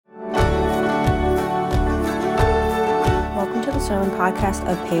sermon podcast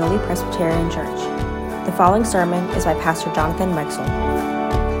of Paoli Presbyterian Church. The following sermon is by Pastor Jonathan Meixel.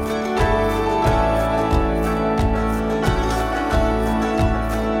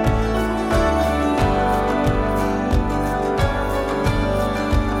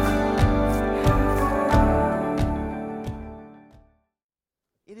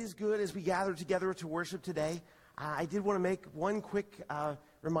 It is good as we gather together to worship today. I did want to make one quick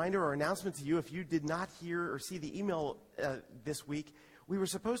reminder or announcement to you. If you did not hear or see the email this week, we were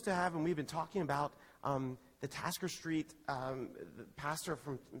supposed to have, and we've been talking about the Tasker Street Pastor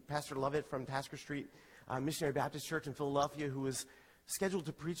Lovett from Tasker Street Missionary Baptist Church in Philadelphia, who was scheduled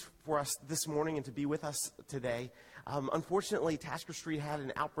to preach for us this morning and to be with us today. Unfortunately, Tasker Street had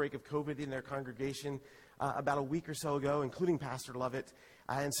an outbreak of COVID in their congregation about a week or so ago, including Pastor Lovett.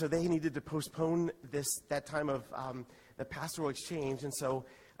 And so they needed to postpone that time of the pastoral exchange. And so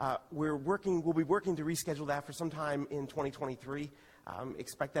we'll be working to reschedule that for sometime in 2023.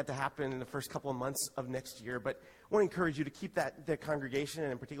 Expect that to happen in the first couple of months of next year. But I want to encourage you to keep the congregation,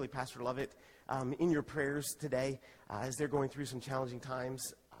 and particularly Pastor Lovett, in your prayers today as they're going through some challenging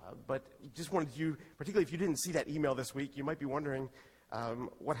times. But just wanted you, particularly if you didn't see that email this week, you might be wondering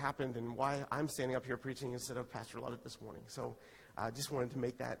what happened and why I'm standing up here preaching instead of Pastor Lovett this morning. So I just wanted to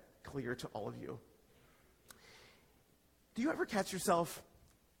make that clear to all of you. Do you ever catch yourself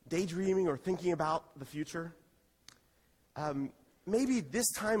daydreaming or thinking about the future? Maybe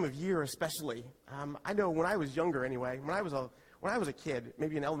this time of year especially. I know when I was younger anyway, when I was a kid,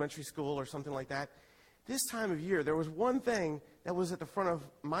 maybe in elementary school or something like that, this time of year, there was one thing that was at the front of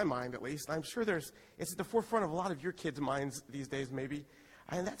my mind, at least. I'm sure it's at the forefront of a lot of your kids' minds these days, maybe.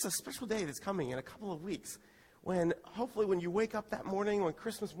 And that's a special day that's coming in a couple of weeks, when hopefully when you wake up that morning, on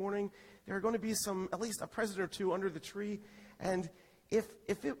Christmas morning, there are going to be at least a present or two under the tree. And if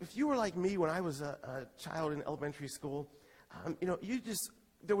you were like me when I was a child in elementary school,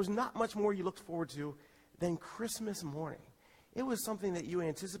 there was not much more you looked forward to than Christmas morning. It was something that you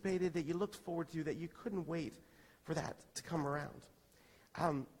anticipated, that you looked forward to, that you couldn't wait for that to come around.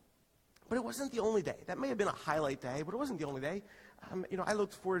 But it wasn't the only day. That may have been a highlight day, but it wasn't the only day. I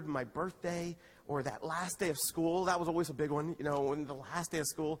looked forward to my birthday or that last day of school. That was always a big one. When the last day of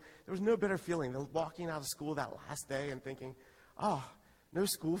school, there was no better feeling than walking out of school that last day and thinking, oh, no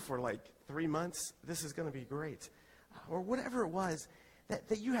school for like 3 months. This is going to be great. Or whatever it was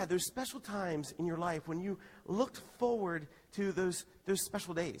that you had, those special times in your life when you looked forward to those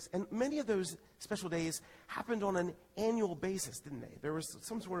special days. And many of those special days happened on an annual basis, didn't they? There was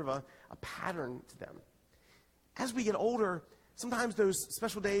some sort of a pattern to them. As we get older, sometimes those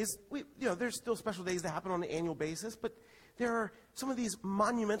special days, there's still special days that happen on an annual basis, but there are some of these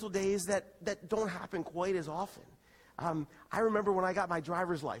monumental days that don't happen quite as often. I remember when I got my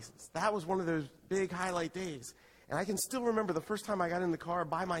driver's license. That was one of those big highlight days. And I can still remember the first time I got in the car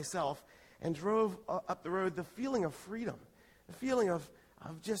by myself and drove up the road, the feeling of freedom, the feeling of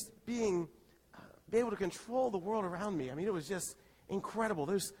just be able to control the world around me. I mean, it was just incredible,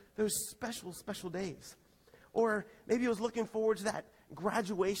 those special, special days. Or maybe I was looking forward to that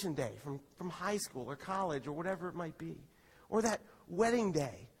graduation day from high school or college or whatever it might be. Or that wedding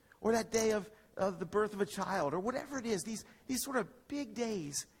day, or that day of the birth of a child, or whatever it is, these sort of big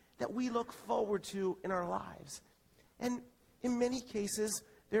days that we look forward to in our lives. And in many cases,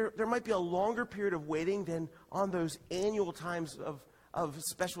 there might be a longer period of waiting than on those annual times of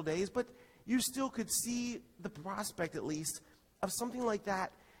special days, but you still could see the prospect, at least, of something like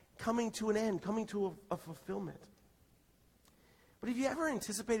that coming to an end, coming to a fulfillment. But have you ever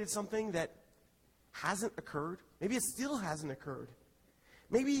anticipated something that hasn't occurred? Maybe it still hasn't occurred.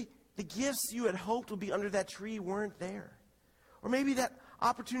 Maybe the gifts you had hoped would be under that tree weren't there. Or maybe that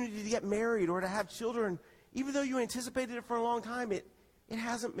opportunity to get married or to have children, even though you anticipated it for a long time, it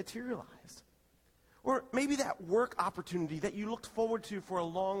hasn't materialized. Or maybe that work opportunity that you looked forward to for a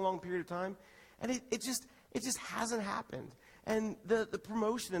long, long period of time, and it just hasn't happened. And the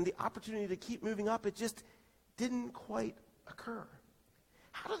promotion and the opportunity to keep moving up, it just didn't quite occur.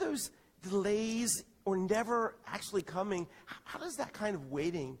 How do those delays or never actually coming, how does that kind of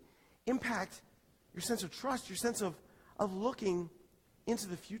waiting impact your sense of trust, your sense of looking into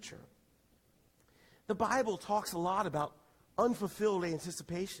the future? The Bible talks a lot about unfulfilled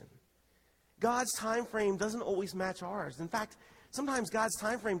anticipation. God's time frame doesn't always match ours. In fact, sometimes God's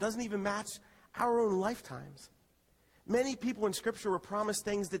time frame doesn't even match our own lifetimes. Many people in Scripture were promised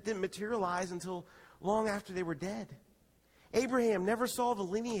things that didn't materialize until long after they were dead. Abraham never saw the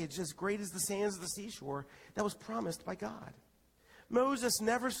lineage as great as the sands of the seashore that was promised by God. Moses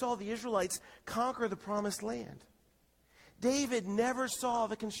never saw the Israelites conquer the promised land. David never saw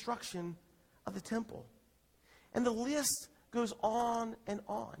the construction of the temple. And the list goes on and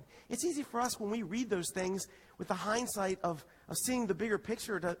on. It's easy for us when we read those things with the hindsight of seeing the bigger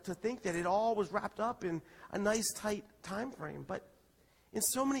picture to think that it all was wrapped up in a nice, tight time frame. But in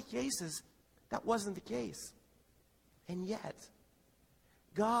so many cases, that wasn't the case. And yet,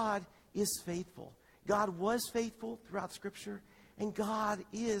 God is faithful. God was faithful throughout Scripture, and God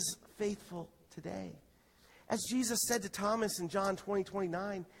is faithful today. As Jesus said to Thomas in John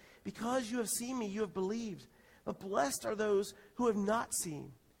 20:29, because you have seen me, you have believed. But blessed are those who have not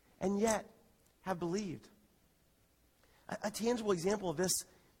seen and yet have believed. A tangible example of this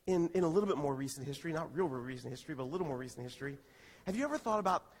in a little bit more recent history, not real recent history, but a little more recent history. Have you ever thought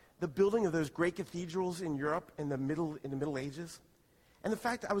about the building of those great cathedrals in Europe in the Middle Ages? And the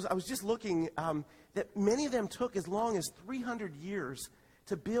fact that I was just looking that many of them took as long as 300 years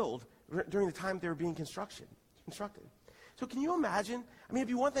to build during the time they were being constructed. So can you imagine? I mean, it'd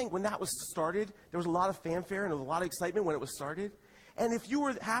be one thing when that was started, there was a lot of fanfare and there was a lot of excitement when it was started. And if you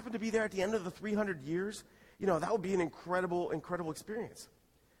happened to be there at the end of the 300 years, that would be an incredible experience.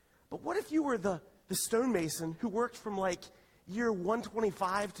 But what if you were the stonemason who worked from like year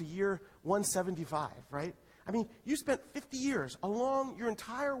 125 to year 175, right? I mean, you spent 50 years along your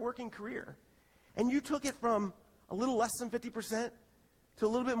entire working career, and you took it from a little less than 50% to a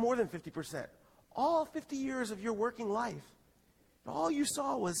little bit more than 50%. All 50 years of your working life, all you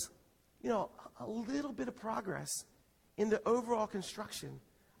saw was, a little bit of progress in the overall construction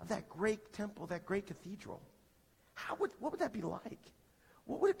of that great temple, that great cathedral. What would that be like?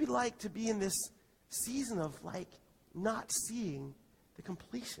 What would it be like to be in this season of not seeing the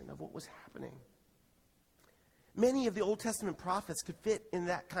completion of what was happening? Many of the Old Testament prophets could fit in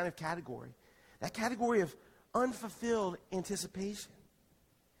that kind of category, that category of unfulfilled anticipation.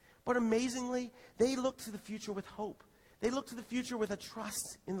 But amazingly, they look to the future with hope. They look to the future with a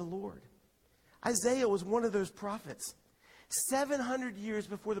trust in the Lord. Isaiah was one of those prophets. 700 years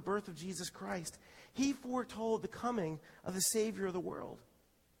before the birth of Jesus Christ, he foretold the coming of the Savior of the world.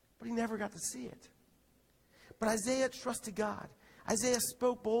 But he never got to see it. But Isaiah trusted God. Isaiah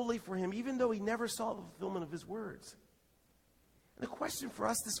spoke boldly for him, even though he never saw the fulfillment of his words. And the question for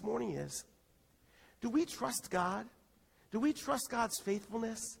us this morning is, do we trust God? Do we trust God's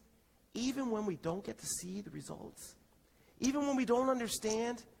faithfulness even when we don't get to see the results? Even when we don't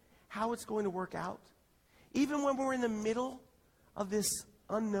understand how it's going to work out? Even when we're in the middle of this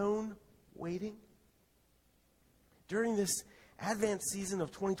unknown waiting? During this Advent season of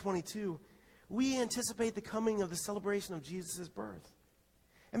 2022, we anticipate the coming of the celebration of Jesus' birth.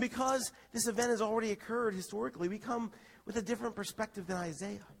 And because this event has already occurred historically, we come with a different perspective than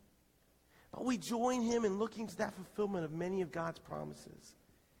Isaiah. But we join him in looking to that fulfillment of many of God's promises.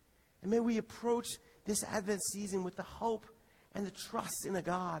 And may we approach this Advent season with the hope and the trust in a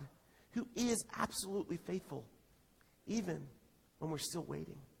God who is absolutely faithful, even when we're still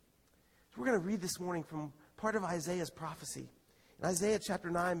waiting. So we're going to read this morning from part of Isaiah's prophecy. In Isaiah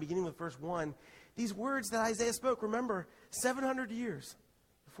chapter 9, beginning with verse 1, these words that Isaiah spoke, remember, 700 years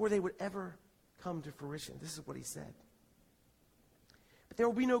before they would ever come to fruition. This is what he said. But there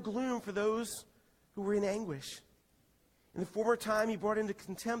will be no gloom for those who were in anguish. In the former time he brought into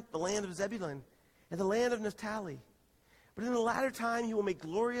contempt the land of Zebulun and the land of Naphtali. But in the latter time he will make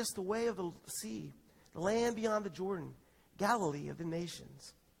glorious the way of the sea, the land beyond the Jordan, Galilee of the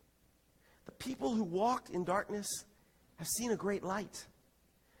nations. The people who walked in darkness have seen a great light.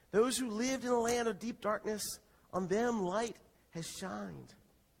 Those who lived in a land of deep darkness, on them light has shined.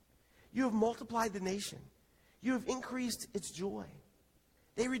 You have multiplied the nation. You have increased its joy.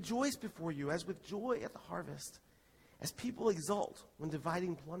 They rejoice before you as with joy at the harvest, as people exult when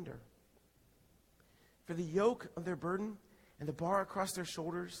dividing plunder. For the yoke of their burden and the bar across their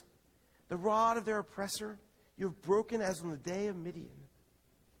shoulders, the rod of their oppressor, you have broken as on the day of Midian.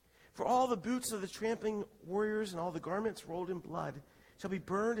 For all the boots of the trampling warriors and all the garments rolled in blood shall be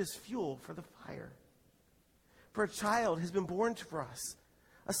burned as fuel for the fire. For a child has been born for us,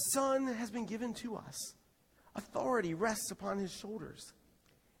 a son has been given to us. Authority rests upon his shoulders.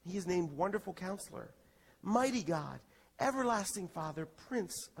 He is named Wonderful Counselor, Mighty God, Everlasting Father,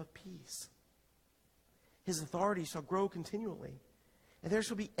 Prince of Peace. His authority shall grow continually, and there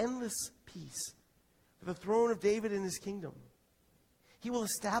shall be endless peace for the throne of David and his kingdom. He will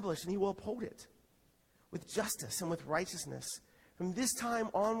establish and he will uphold it with justice and with righteousness from this time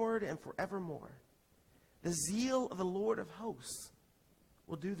onward and forevermore. The zeal of the Lord of hosts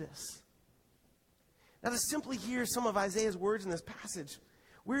will do this. Now, to simply hear some of Isaiah's words in this passage,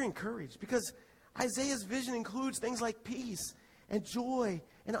 we're encouraged because Isaiah's vision includes things like peace and joy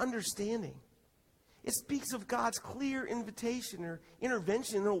and understanding. It speaks of God's clear invitation or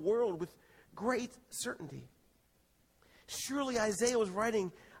intervention in a world with great certainty. Surely Isaiah was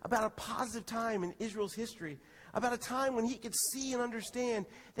writing about a positive time in Israel's history, about a time when he could see and understand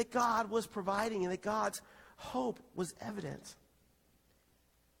that God was providing and that God's hope was evident.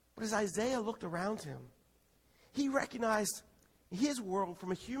 But as Isaiah looked around him, he recognized his world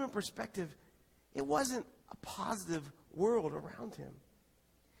from a human perspective, it wasn't a positive world around him.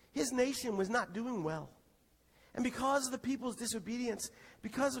 His nation was not doing well. And because of the people's disobedience,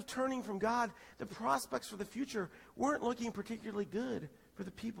 because of turning from God, the prospects for the future weren't looking particularly good for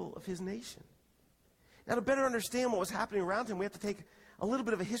the people of his nation. Now, to better understand what was happening around him, we have to take a little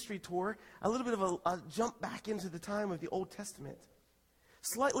bit of a history tour, a little bit of a jump back into the time of the Old Testament.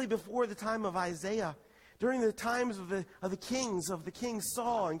 Slightly before the time of Isaiah, during the times of the kings, of the King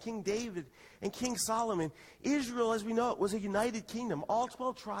Saul and King David and King Solomon, Israel, as we know it, was a united kingdom. All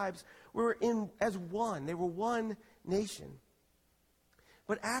 12 tribes were in as one. They were one nation.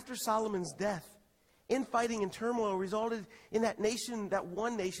 But after Solomon's death, infighting and turmoil resulted in that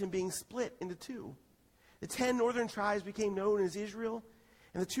one nation being split into two. The 10 northern tribes became known as Israel,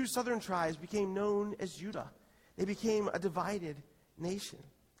 and the 2 southern tribes became known as Judah. They became a divided nation.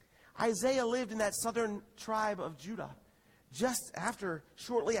 Isaiah lived in that southern tribe of Judah,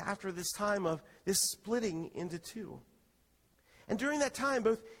 shortly after this time of this splitting into two. And during that time,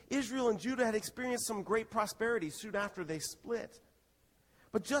 both Israel and Judah had experienced some great prosperity soon after they split.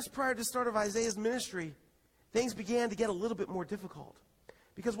 But just prior to the start of Isaiah's ministry, things began to get a little bit more difficult.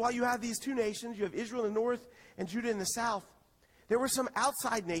 Because while you have these two nations, you have Israel in the north and Judah in the south, there were some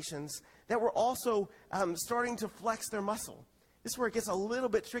outside nations that were also starting to flex their muscle. This is where it gets a little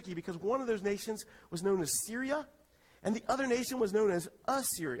bit tricky, because one of those nations was known as Syria, and the other nation was known as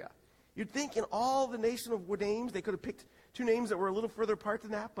Assyria. You'd think in all the nation of names, they could have picked 2 names that were a little further apart than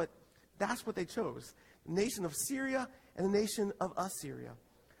that, but that's what they chose. The nation of Syria and the nation of Assyria.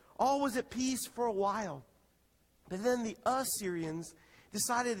 All was at peace for a while. But then the Assyrians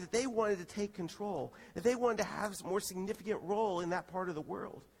decided that they wanted to take control, that they wanted to have a more significant role in that part of the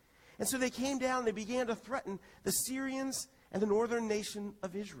world. And so they came down and they began to threaten the Syrians and the northern nation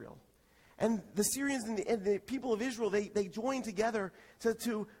of Israel. And the Syrians and the people of Israel, they joined together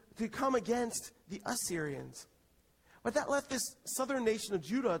to come against the Assyrians. But that left this southern nation of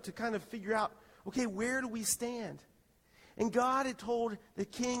Judah to kind of figure out, okay, where do we stand? And God had told the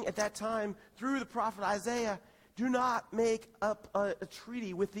king at that time, through the prophet Isaiah, do not make up a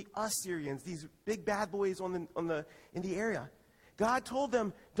treaty with the Assyrians, these big bad boys in the area. God told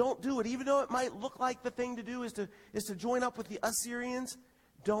them, don't do it. Even though it might look like the thing to do is to join up with the Assyrians,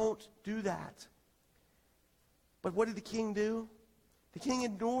 don't do that. But what did the king do? The king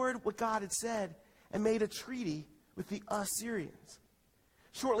ignored what God had said and made a treaty with the Assyrians.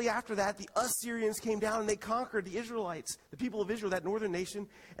 Shortly after that, the Assyrians came down and they conquered the Israelites, the people of Israel, that northern nation,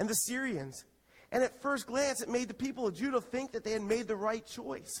 and the Syrians. And at first glance, it made the people of Judah think that they had made the right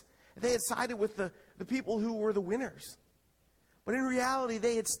choice. They had sided with the people who were the winners. But in reality,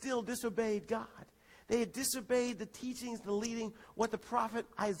 they had still disobeyed God. They had disobeyed the teachings, the leading, what the prophet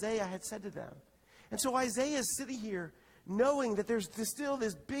Isaiah had said to them. And so Isaiah is sitting here knowing that there's still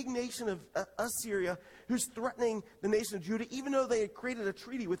this big nation of Assyria who's threatening the nation of Judah. Even though they had created a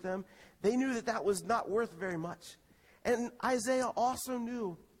treaty with them, they knew that that was not worth very much. And Isaiah also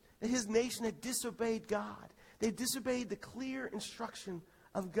knew that his nation had disobeyed God. They disobeyed the clear instruction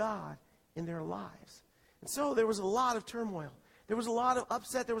of God in their lives. And so there was a lot of turmoil. There was a lot of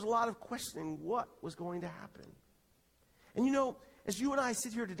upset. There was a lot of questioning what was going to happen. And you know, as you and I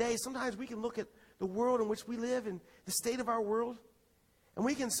sit here today, sometimes we can look at the world in which we live and the state of our world, and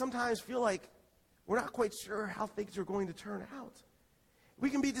we can sometimes feel like we're not quite sure how things are going to turn out. We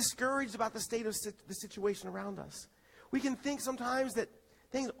can be discouraged about the state of the situation around us. We can think sometimes that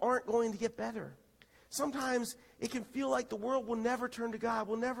things aren't going to get better. Sometimes it can feel like the world will never turn to God,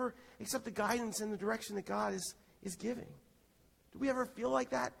 will never accept the guidance and the direction that God is giving. Do we ever feel like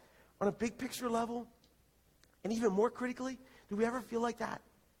that on a big picture level? And even more critically, do we ever feel like that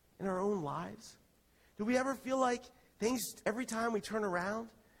in our own lives? Do we ever feel like things, every time we turn around,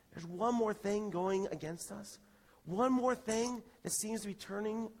 there's one more thing going against us? One more thing that seems to be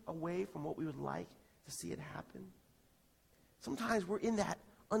turning away from what we would like to see it happen? Sometimes we're in that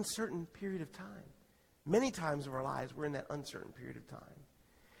uncertain period of time. Many times of our lives, we're in that uncertain period of time.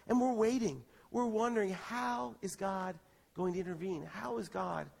 And we're waiting. We're wondering, how is God going to intervene? How is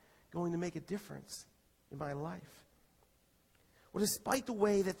God going to make a difference in my life? Well, despite the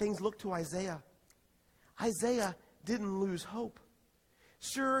way that things looked to Isaiah, Isaiah didn't lose hope.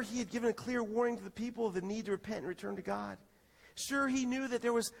 Sure, he had given a clear warning to the people of the need to repent and return to God. Sure, he knew that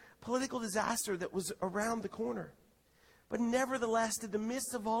there was political disaster that was around the corner. But nevertheless, in the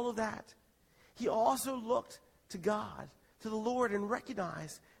midst of all of that, he also looked to God to the Lord and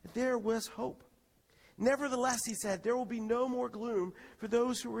recognized that there was hope. Nevertheless, he said, there will be no more gloom for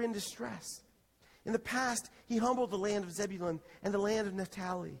those who are in distress. In the past, he humbled the land of Zebulun and the land of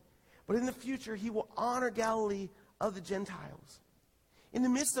Naphtali. But in the future, he will honor Galilee of the Gentiles. In the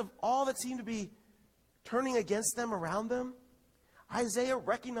midst of all that seemed to be turning against them around them, Isaiah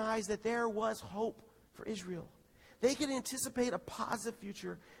recognized that there was hope for Israel. They could anticipate a positive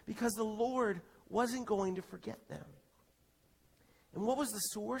future because the Lord wasn't going to forget them. And what was the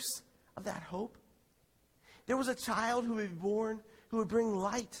source of that hope? There was a child who would be born who would bring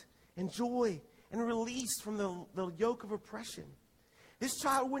light and joy and release from the yoke of oppression. This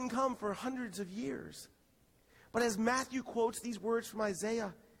child wouldn't come for hundreds of years. But as Matthew quotes these words from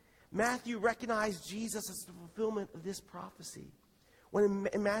Isaiah, Matthew recognized Jesus as the fulfillment of this prophecy. When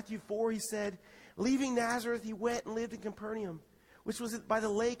in Matthew 4 he said, leaving Nazareth, he went and lived in Capernaum, which was by the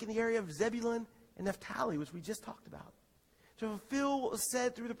lake in the area of Zebulun and Naphtali, which we just talked about, to fulfill what was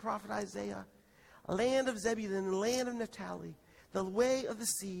said through the prophet Isaiah, a land of Zebulun and land of Naphtali, the way of the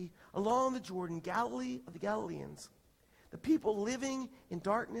sea, along the Jordan, Galilee of the Galileans. The people living in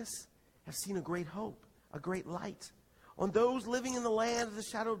darkness have seen a great hope, a great light. On those living in the land of the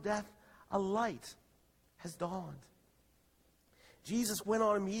shadow of death, a light has dawned. Jesus went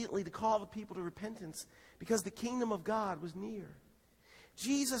on immediately to call the people to repentance because the kingdom of God was near.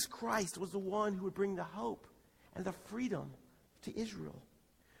 Jesus Christ was the one who would bring the hope and the freedom to Israel.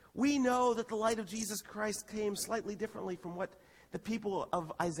 We know that the light of Jesus Christ came slightly differently from what the people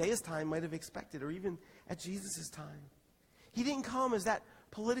of Isaiah's time might have expected, or even at Jesus' time. He didn't come as that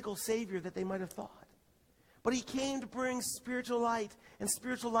political savior that they might have thought. But he came to bring spiritual light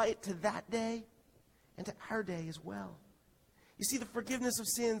to that day and to our day as well. You see, the forgiveness of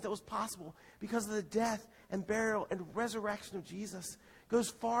sins that was possible because of the death and burial and resurrection of Jesus goes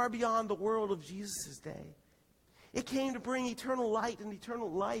far beyond the world of Jesus' day. It came to bring eternal light and eternal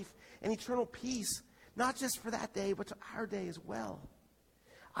life and eternal peace, not just for that day, but to our day as well.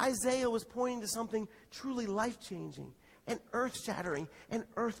 Isaiah was pointing to something truly life-changing and earth-shattering and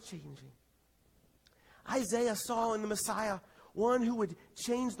earth-changing. Isaiah saw in the Messiah one who would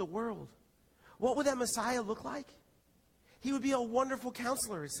change the world. What would that Messiah look like? He would be a wonderful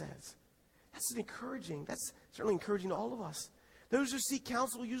counselor, it says. That's certainly encouraging to all of us. Those who seek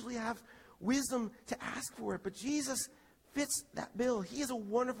counsel usually have wisdom to ask for it, but Jesus fits that bill. He is a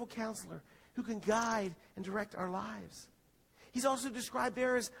wonderful counselor who can guide and direct our lives. He's also described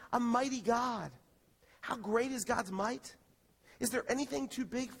there as a mighty God. How great is God's might? Is there anything too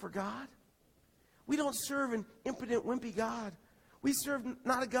big for God? We don't serve an impotent, wimpy God. We serve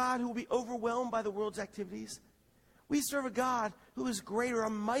not a God who will be overwhelmed by the world's activities. We serve a God who is greater, a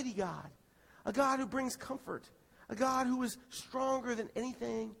mighty God, a God who brings comfort, a God who is stronger than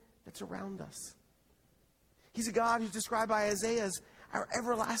anything that's around us. He's a God who's described by Isaiah as our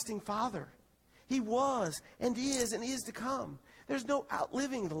everlasting Father. He was and is to come. There's no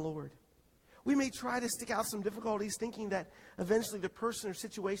outliving the Lord. We may try to stick out some difficulties thinking that eventually the person or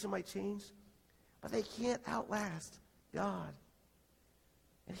situation might change, but they can't outlast God.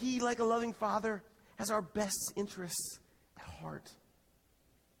 And he, like a loving Father, has our best interests at heart.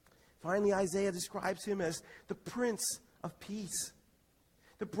 Finally, Isaiah describes him as the Prince of Peace.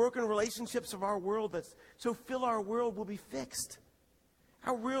 The broken relationships of our world that so fill our world will be fixed.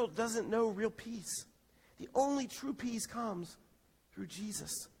 Our world doesn't know real peace. The only true peace comes through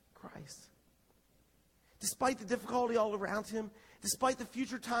Jesus Christ. Despite the difficulty all around him, despite the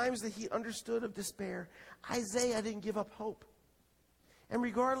future times that he understood of despair, Isaiah didn't give up hope. And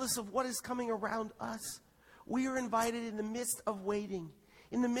regardless of what is coming around us, we are invited in the midst of waiting,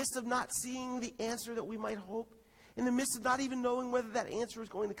 in the midst of not seeing the answer that we might hope, in the midst of not even knowing whether that answer is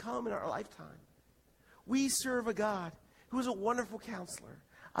going to come in our lifetime. We serve a God who is a wonderful counselor,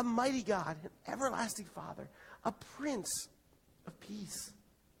 a mighty God, an everlasting Father, a Prince of Peace.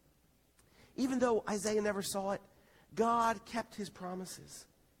 Even though Isaiah never saw it, God kept his promises.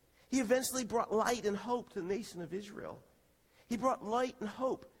 He eventually brought light and hope to the nation of Israel. He brought light and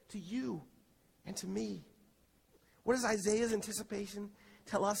hope to you and to me. What does Isaiah's anticipation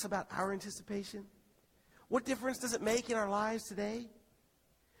tell us about our anticipation? What difference does it make in our lives today?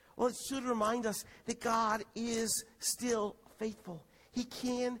 Well, it should remind us that God is still faithful. He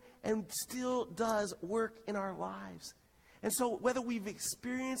can and still does work in our lives. And so whether we've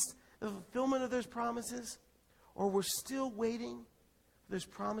experienced the fulfillment of those promises or we're still waiting for those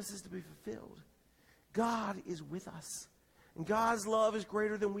promises to be fulfilled, God is with us. And God's love is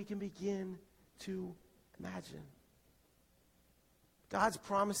greater than we can begin to imagine. God's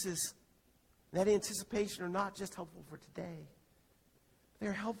promises, that anticipation, are not just helpful for today.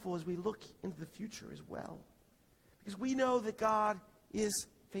 They're helpful as we look into the future as well. Because we know that God is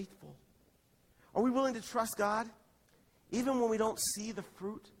faithful. Are we willing to trust God even when we don't see the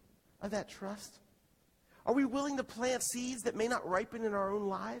fruit of that trust? Are we willing to plant seeds that may not ripen in our own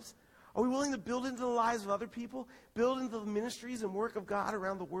lives? Are we willing to build into the lives of other people, build into the ministries and work of God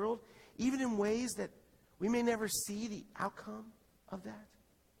around the world, even in ways that we may never see the outcome of that?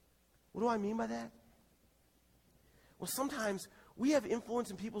 What do I mean by that? Well, sometimes we have influence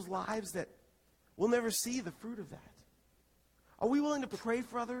in people's lives that we'll never see the fruit of that. Are we willing to pray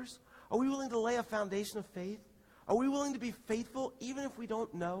for others? Are we willing to lay a foundation of faith? Are we willing to be faithful even if we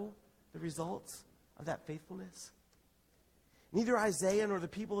don't know the results of that faithfulness? Neither Isaiah nor the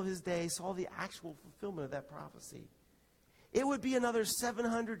people of his day saw the actual fulfillment of that prophecy. It would be another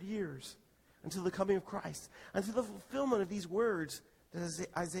 700 years until the coming of Christ, until the fulfillment of these words that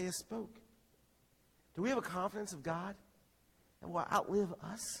Isaiah spoke. Do we have a confidence of God that will outlive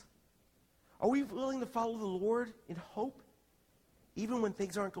us? Are we willing to follow the Lord in hope, even when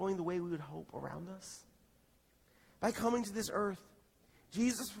things aren't going the way we would hope around us? By coming to this earth,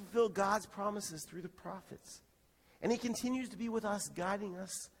 Jesus fulfilled God's promises through the prophets, and he continues to be with us, guiding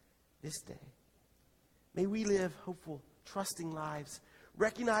us this day. May we live hopeful, trusting lives,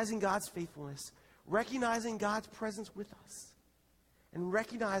 recognizing God's faithfulness, recognizing God's presence with us, and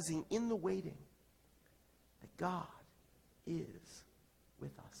recognizing in the waiting that God is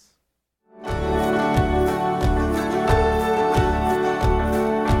with us.